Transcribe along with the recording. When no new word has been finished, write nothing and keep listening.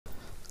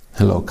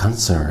Hello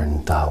Cancer,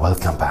 and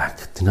welcome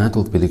back. Tonight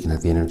we'll be looking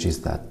at the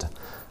energies that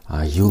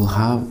you'll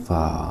have.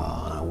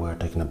 We're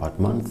talking about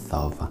month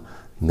of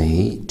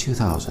May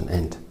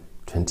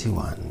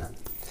 2021.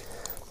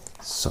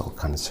 So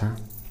Cancer,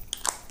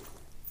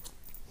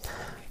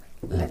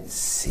 let's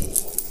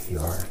see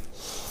your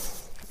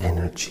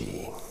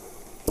energy.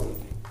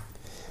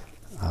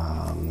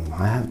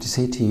 I have to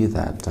say to you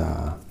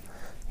that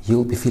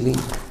you'll be feeling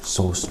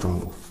so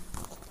strong.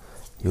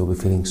 You'll be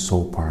feeling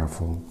so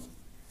powerful.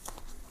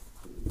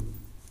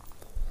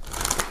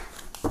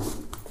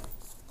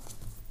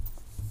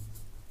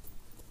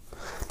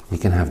 You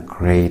can have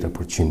great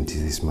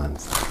opportunities this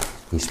month,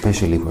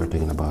 especially if we're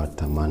talking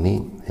about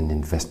money and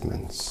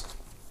investments.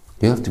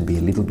 You have to be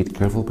a little bit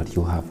careful, but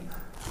you'll have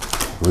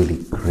really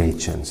great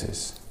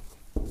chances.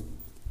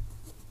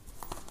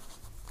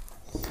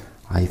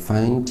 I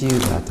find you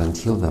that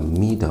until the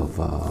mid of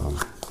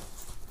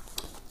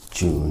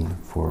June,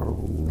 for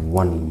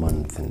 1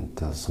 month and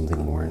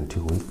something more in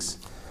 2 weeks,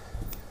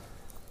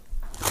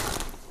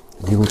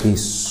 you will be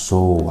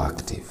so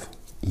active.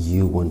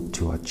 You want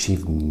to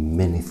achieve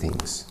many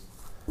things.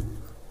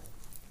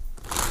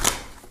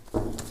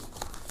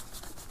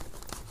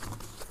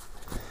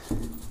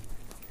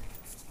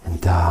 And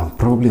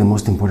probably the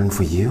most important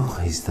for you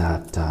is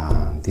that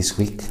this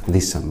week,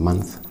 this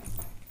month,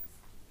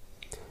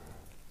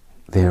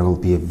 there will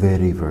be a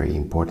very, very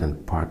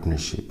important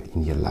partnership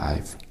in your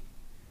life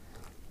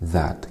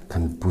that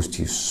can boost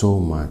you so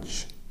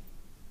much.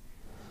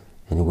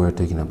 And we're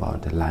talking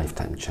about a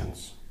lifetime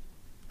chance,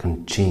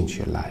 can change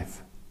your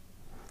life,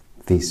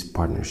 this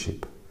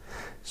partnership.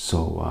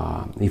 So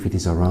if it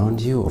is around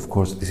you, of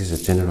course, this is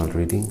a general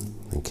reading,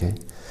 okay?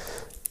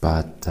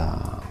 But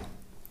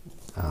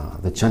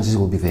the chances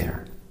will be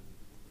there.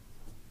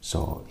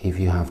 So if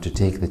you have to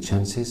take the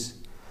chances,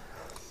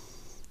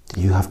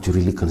 you have to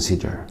really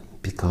consider,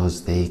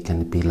 because they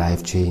can be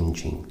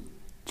life-changing,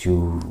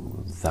 to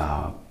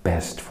the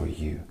best for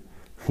you.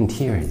 And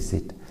here is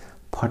it,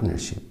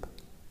 partnership.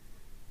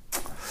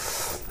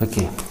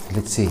 Okay,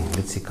 let's see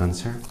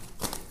Cancer.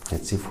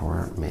 Let's see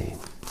for May.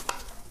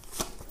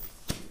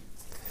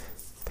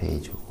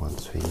 Page of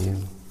Wands for you.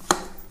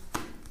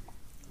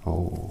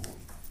 Oh.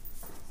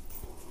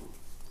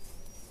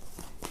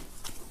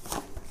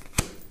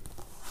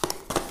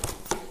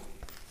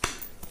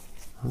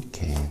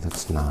 Okay,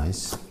 that's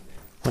nice.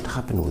 What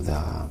happened with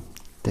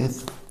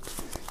death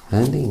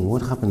ending?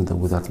 What happened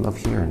with that love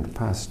here in the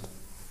past?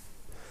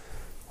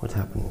 What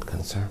happened,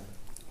 Cancer?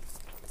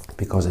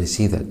 Because I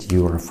see that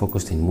you are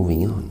focused in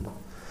moving on,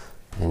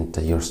 and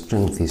your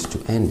strength is to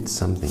end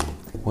something.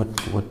 What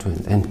to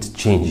end? And to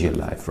change your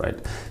life, right?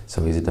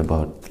 So is it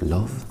about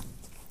love?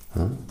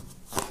 Huh?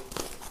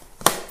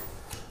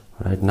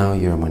 Right now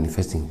you're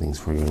manifesting things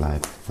for your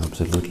life.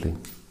 Absolutely.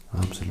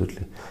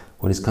 Absolutely.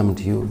 What is coming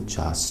to you?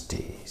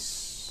 Justice.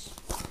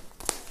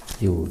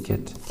 You will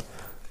get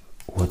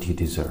what you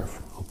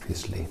deserve,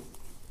 obviously.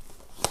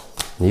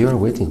 And you are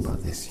waiting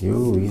about this.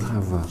 You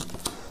have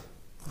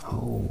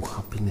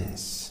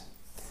happiness.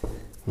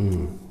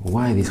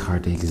 Why this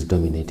heartache is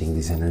dominating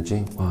this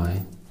energy?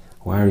 Why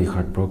are you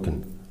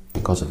heartbroken?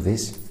 Because of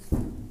this?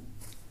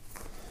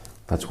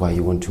 That's why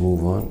you want to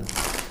move on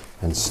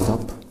and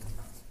stop?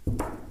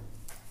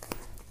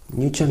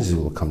 New chances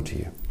will come to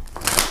you.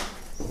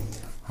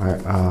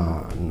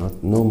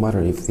 No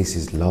matter if this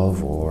is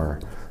love or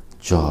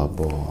job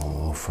or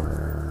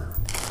offer,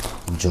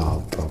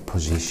 job or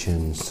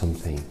position,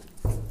 something.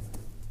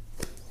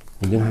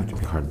 You don't have to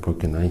be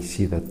heartbroken. I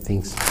see that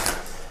things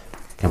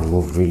can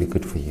move really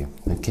good for you.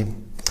 Okay?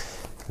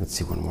 Let's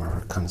see one more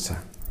for Cancer.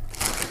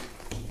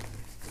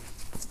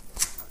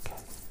 Okay.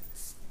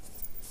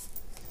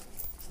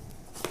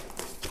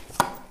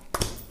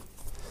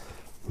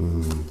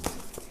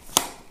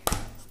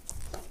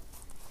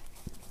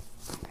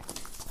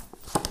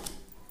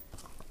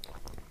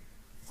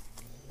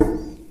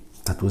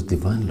 That was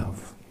divine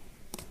love.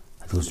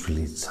 That was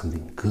really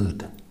something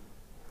good.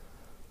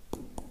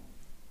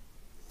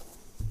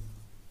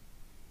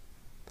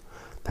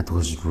 That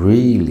was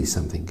really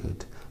something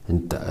good.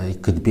 And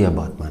it could be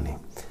about money.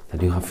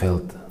 That you have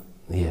felt,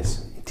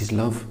 yes, it is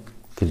love.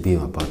 It could be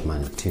about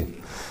money too.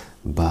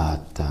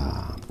 But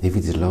if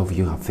it is love,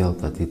 you have felt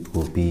that it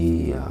will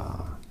be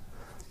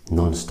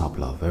non-stop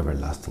love,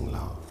 everlasting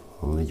love,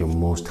 your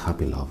most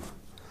happy love.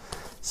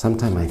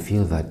 Sometimes I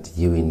feel that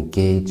you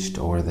engaged,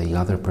 or the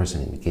other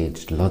person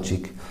engaged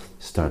logic,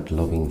 start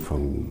loving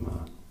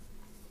from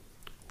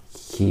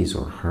his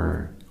or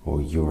her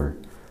or your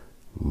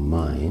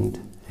mind,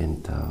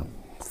 and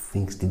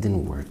things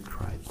didn't work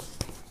right.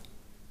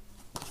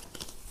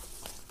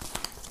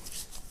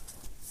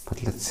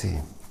 But let's see.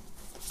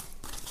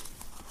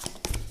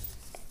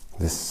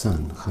 The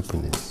Sun,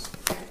 happiness.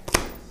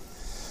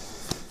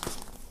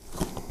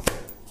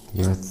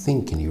 You are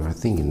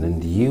thinking,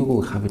 and you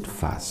will have it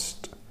fast.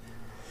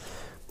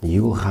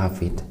 You will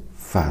have it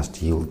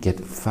fast. You will get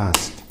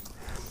fast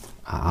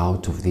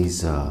out of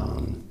this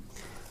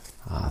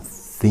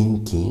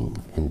thinking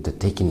and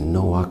taking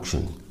no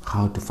action.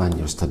 How to find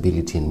your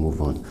stability and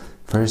move on.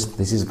 First,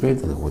 this is great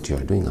what you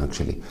are doing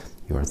actually.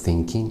 You are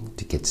thinking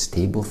to get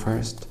stable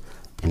first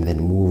and then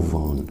move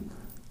on.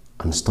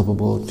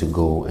 Unstoppable to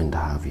go and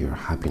have your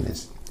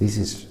happiness. This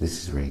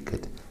is very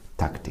good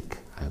tactic,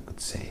 I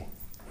could say.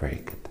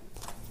 Very good.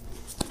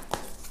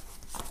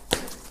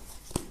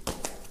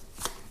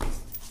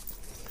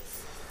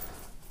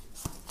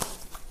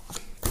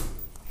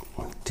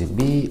 To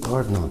be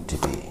or not to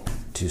be,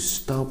 to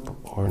stop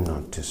or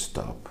not to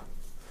stop,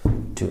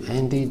 to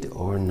end it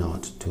or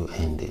not to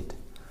end it.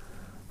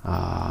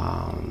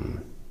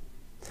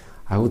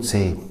 I would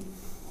say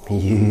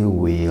you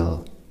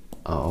will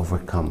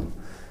overcome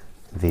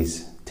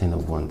these 10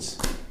 of Wands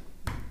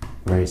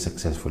very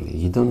successfully.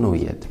 You don't know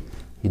yet.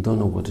 You don't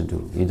know what to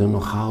do. You don't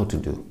know how to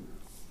do.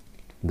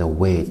 The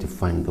way to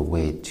find the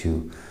way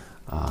to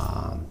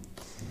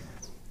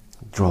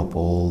drop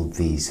all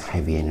this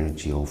heavy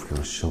energy off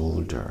your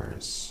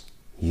shoulders.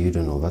 You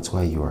don't know. That's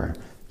why you are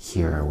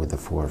here with the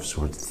Four of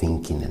Swords,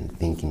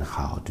 thinking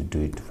how to do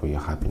it for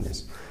your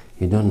happiness.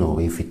 You don't know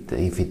if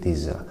it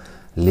is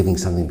leaving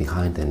something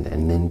behind and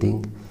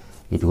ending.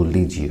 It will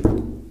lead you.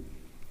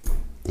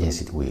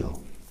 Yes, it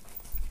will.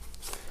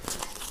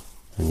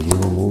 And you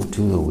will move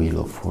to the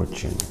Wheel of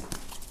Fortune.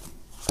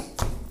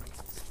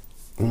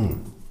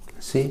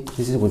 See,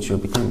 this is what you're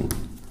becoming.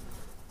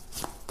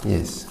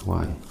 Yes,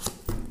 why?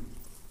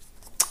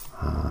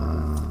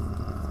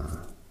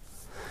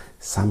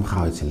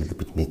 Somehow it's a little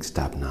bit mixed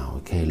up now,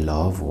 okay?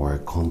 Love or a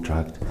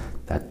contract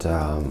that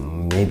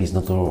maybe is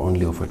not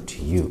only offered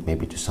to you,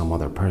 maybe to some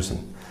other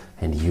person,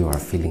 and you are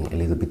feeling a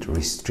little bit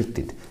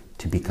restricted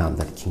to become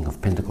that King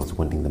of Pentacles,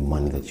 wanting the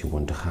money that you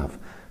want to have.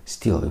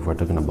 Still, if we're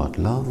talking about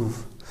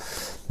love,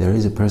 there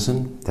is a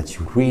person that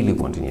you really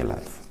want in your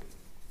life.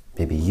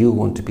 Maybe you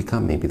want to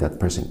become, maybe that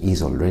person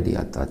is already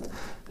at that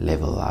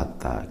level,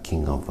 at the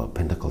King of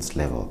Pentacles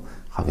level,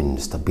 having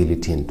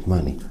stability and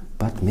money.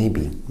 But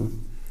maybe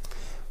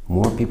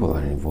more people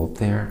are involved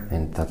there,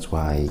 and that's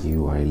why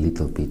you are a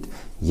little bit,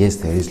 yes,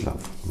 there is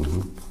love,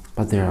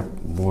 but there are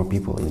more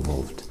people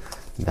involved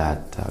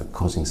that are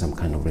causing some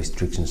kind of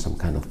restrictions, some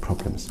kind of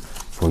problems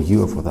for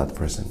you or for that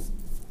person.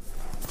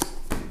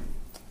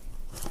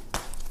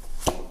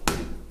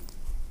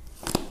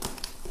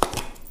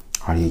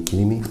 Are you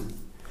kidding me?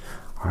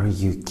 Are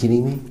you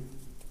kidding me?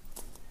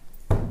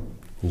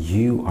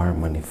 You are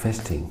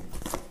manifesting.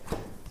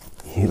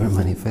 You are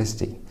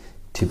manifesting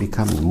to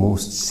become the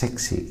most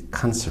sexy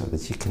Cancer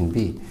that you can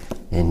be,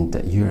 and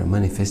you are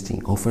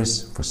manifesting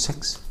offers for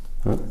sex.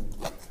 Huh?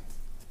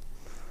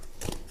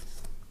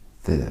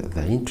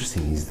 The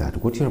interesting is that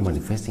what you are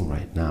manifesting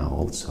right now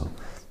also,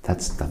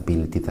 that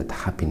stability, that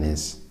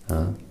happiness,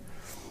 that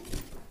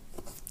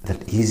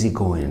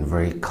easygoing and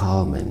very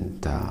calm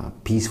and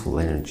peaceful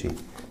energy,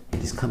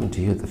 it is coming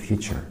to you in the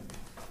future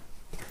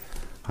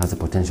as a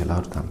potential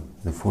outcome.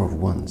 The Four of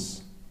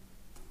Wands.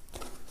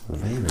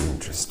 Very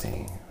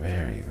interesting.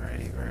 Very,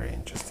 very, very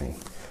interesting.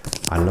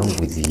 Along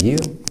with you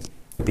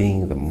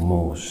being the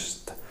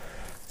most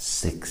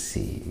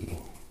sexy.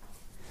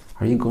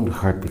 Are you going to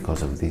hurt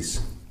because of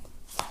this?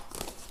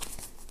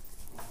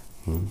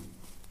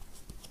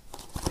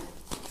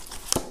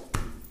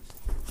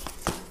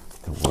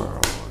 The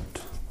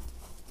World.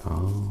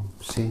 Oh,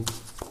 see?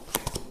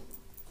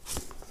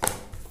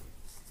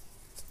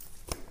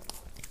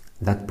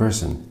 That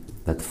person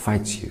that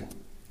fights you.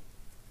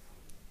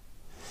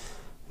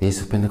 The Ace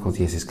of Pentacles,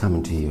 yes, is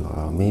coming to you.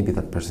 Maybe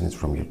that person is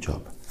from your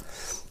job.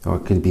 Or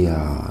it could be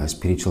a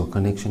spiritual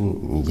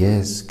connection.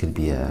 Yes, could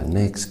be an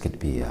ex, could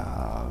be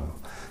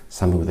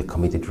someone with a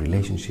committed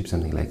relationship,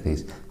 something like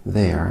this.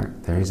 There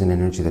is an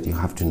energy that you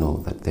have to know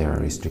that there are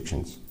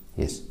restrictions.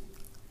 Yes.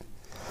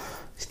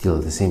 Still,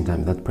 at the same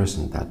time, that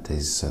person that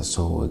is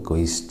so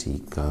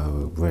egoistic,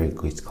 very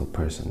egoistical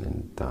person,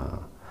 and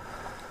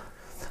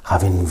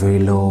having very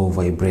low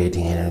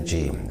vibrating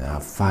energy,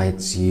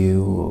 fights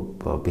you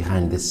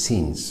behind the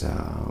scenes,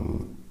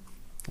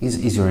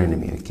 is your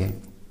enemy, okay?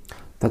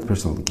 That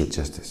person will get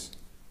justice.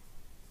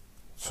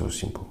 So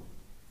simple.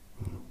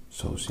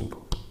 So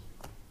simple.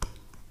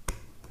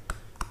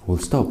 Will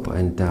stop,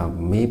 and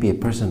maybe a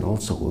person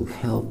also will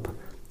help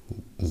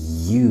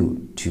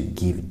you to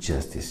give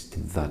justice to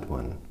that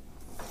one.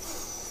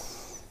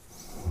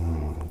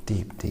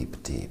 Deep,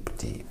 deep, deep,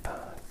 deep,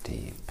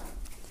 deep.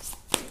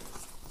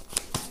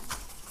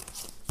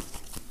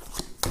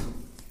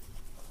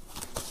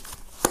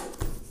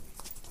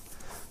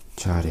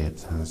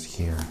 Chariot is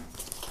here.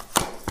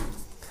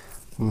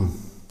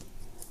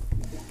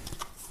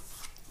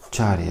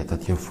 Chariot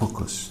at your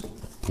focus.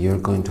 You're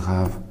going to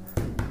have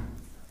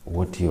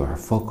what you are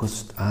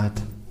focused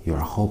at. You are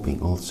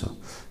hoping also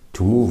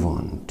to move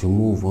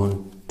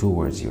on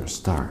towards your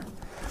star,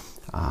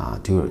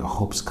 to your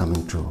hopes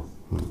coming true,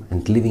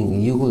 and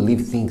living. You will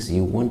live things.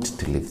 You want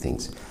to live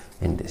things,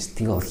 and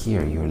still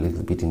here you're a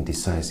little bit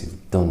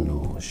indecisive. Don't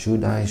know.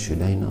 Should I?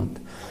 Should I not?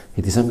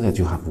 It is something that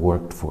you have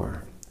worked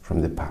for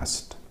from the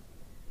past.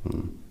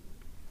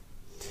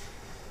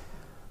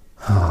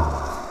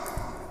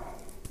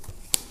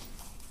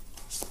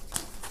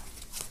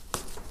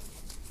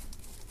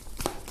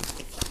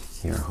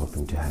 You're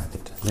hoping to have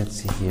it. Let's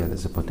see here,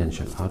 there's a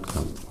potential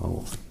outcome.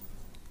 Oh.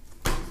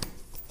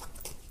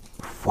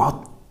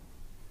 What?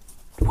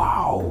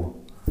 Wow.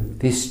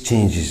 This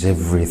changes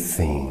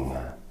everything.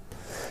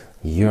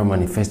 You're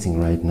manifesting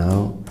right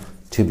now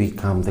to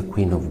become the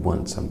Queen of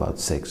Wands about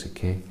sex,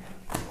 okay?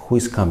 Who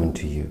is coming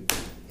to you?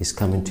 Is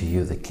coming to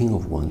you the King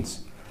of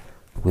Wands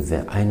with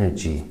the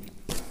energy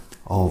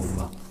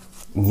of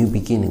new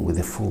beginning with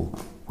the Fool,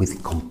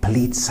 with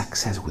complete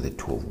success with the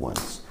Two of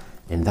Wands.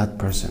 And that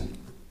person,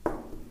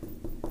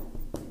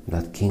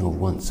 that King of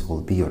Wands,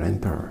 will be your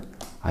Emperor.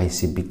 I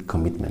see big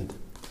commitment.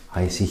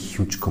 I see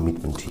huge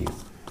commitment to you.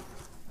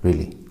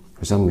 Really.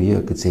 For some of you,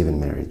 I could say even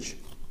marriage.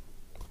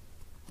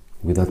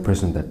 With that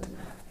person that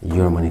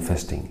you're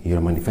manifesting.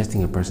 You're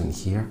manifesting a person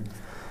here,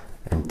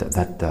 and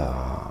that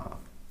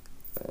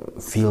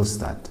feels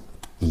that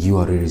you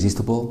are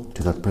irresistible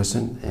to that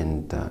person,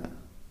 and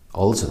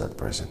also that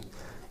person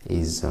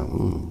is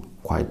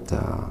quite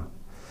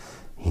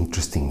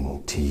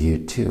interesting to you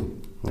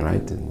too,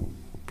 right? And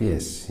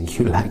yes,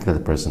 you like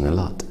that person a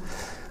lot.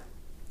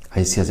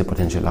 I see as a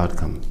potential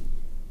outcome.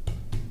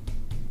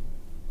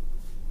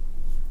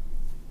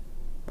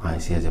 I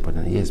see as a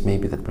potential. Yes,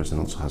 maybe that person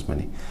also has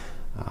money.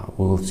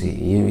 We'll see.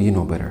 You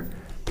know better.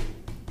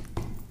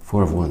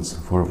 Four of Wands.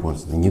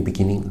 The new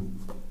beginning.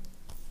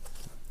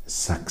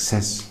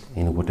 Success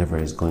in whatever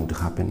is going to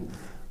happen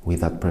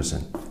with that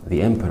person.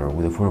 The Emperor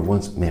with the Four of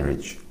Wands.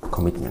 Marriage.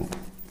 Commitment.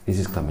 This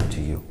is coming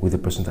to you with the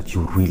person that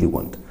you really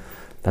want.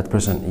 That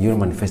person, you're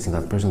manifesting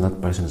that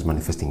person is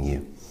manifesting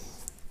you.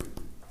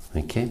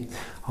 Okay?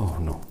 Oh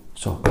no.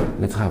 So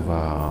let's have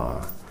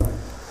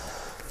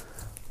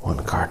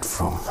one card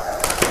from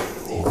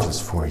the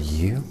angels for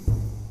you.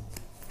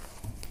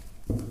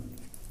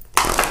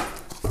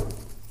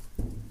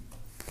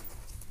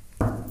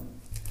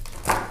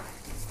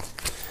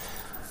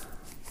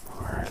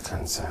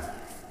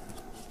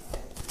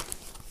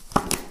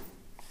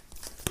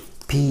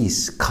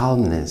 Peace,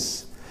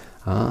 calmness,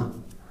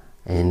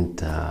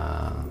 and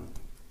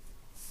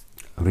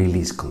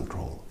release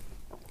control.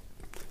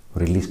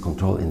 Release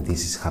control, and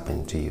this is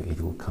happening to you.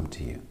 It will come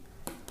to you.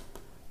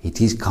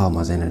 It is calm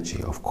as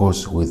energy. Of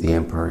course, with the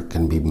Emperor, it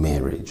can be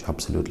marriage,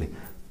 absolutely.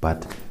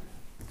 But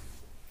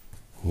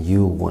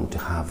you want to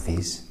have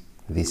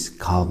this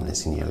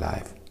calmness in your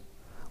life.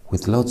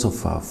 With lots of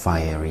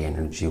fiery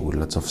energy, with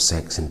lots of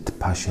sex and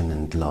passion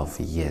and love,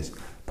 yes.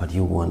 But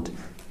you want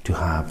to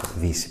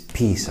have this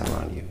peace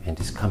around you, and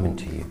it's coming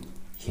to you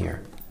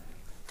here.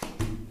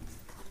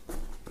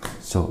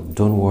 So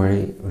don't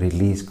worry,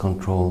 release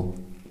control,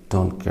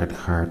 don't get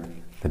hurt.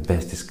 The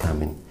best is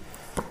coming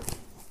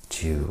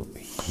to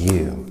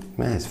you.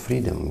 Nice,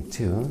 freedom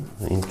too,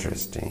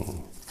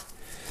 interesting.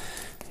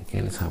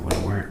 Okay, let's have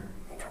one more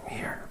from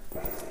here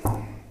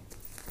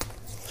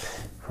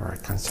for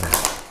Cancer.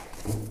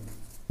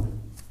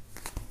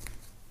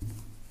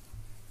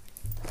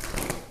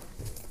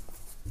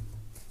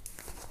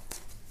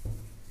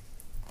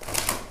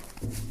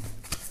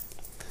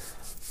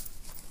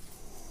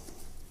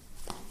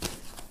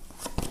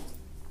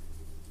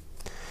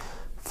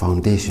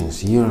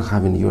 Foundations.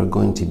 You're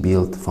going to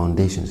build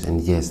foundations,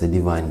 and yes, the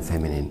divine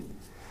feminine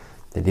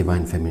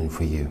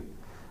for you.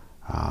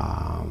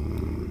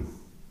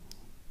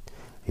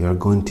 You're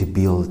going to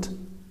build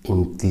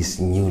in this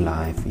new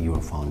life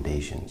your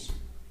foundations.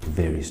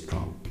 Very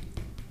strong.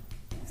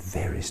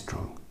 Very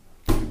strong.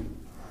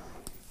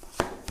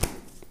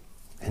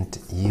 And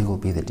you will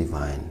be the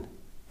divine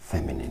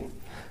feminine.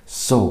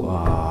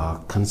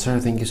 So, Cancer,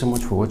 thank you so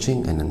much for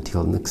watching, and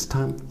until next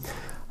time,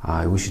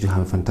 I wish you to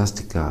have a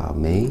fantastic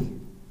May.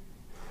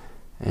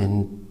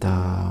 And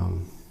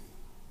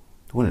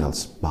what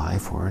else? Bye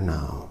for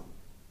now.